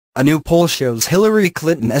A new poll shows Hillary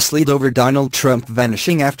Clinton's lead over Donald Trump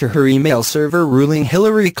vanishing after her email server ruling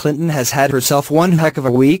Hillary Clinton has had herself one heck of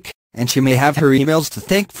a week, and she may have her emails to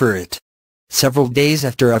thank for it. Several days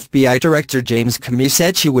after FBI Director James Comey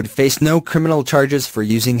said she would face no criminal charges for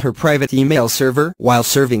using her private email server while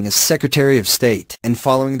serving as Secretary of State, and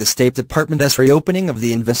following the State Department's reopening of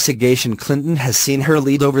the investigation, Clinton has seen her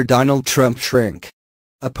lead over Donald Trump shrink.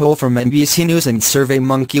 A poll from NBC News and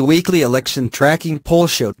SurveyMonkey weekly election tracking poll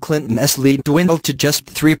showed Clinton's lead dwindled to just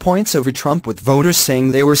 3 points over Trump, with voters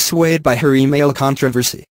saying they were swayed by her email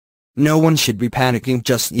controversy. No one should be panicking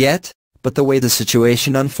just yet, but the way the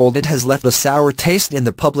situation unfolded has left a sour taste in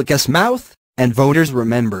the public's mouth, and voters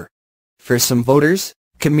remember. For some voters,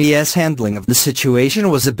 Comey's handling of the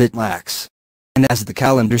situation was a bit lax. And as the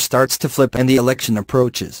calendar starts to flip and the election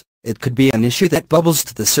approaches, it could be an issue that bubbles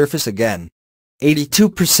to the surface again.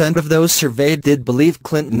 82% of those surveyed did believe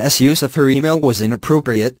Clinton's use of her email was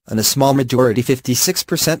inappropriate, and a small majority,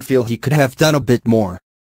 56%, feel he could have done a bit more.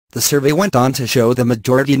 The survey went on to show the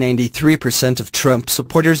majority, 93% of Trump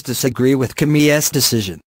supporters, disagree with Comey's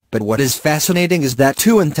decision. But what is fascinating is that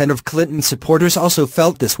 2 in 10 of Clinton supporters also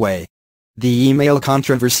felt this way. The email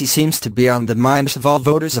controversy seems to be on the minds of all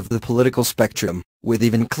voters of the political spectrum, with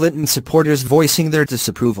even Clinton supporters voicing their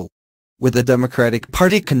disapproval. With the Democratic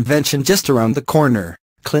Party convention just around the corner,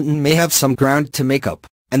 Clinton may have some ground to make up,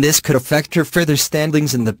 and this could affect her further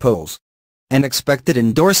standings in the polls. An expected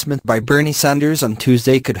endorsement by Bernie Sanders on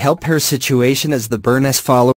Tuesday could help her situation, as the Bernies follow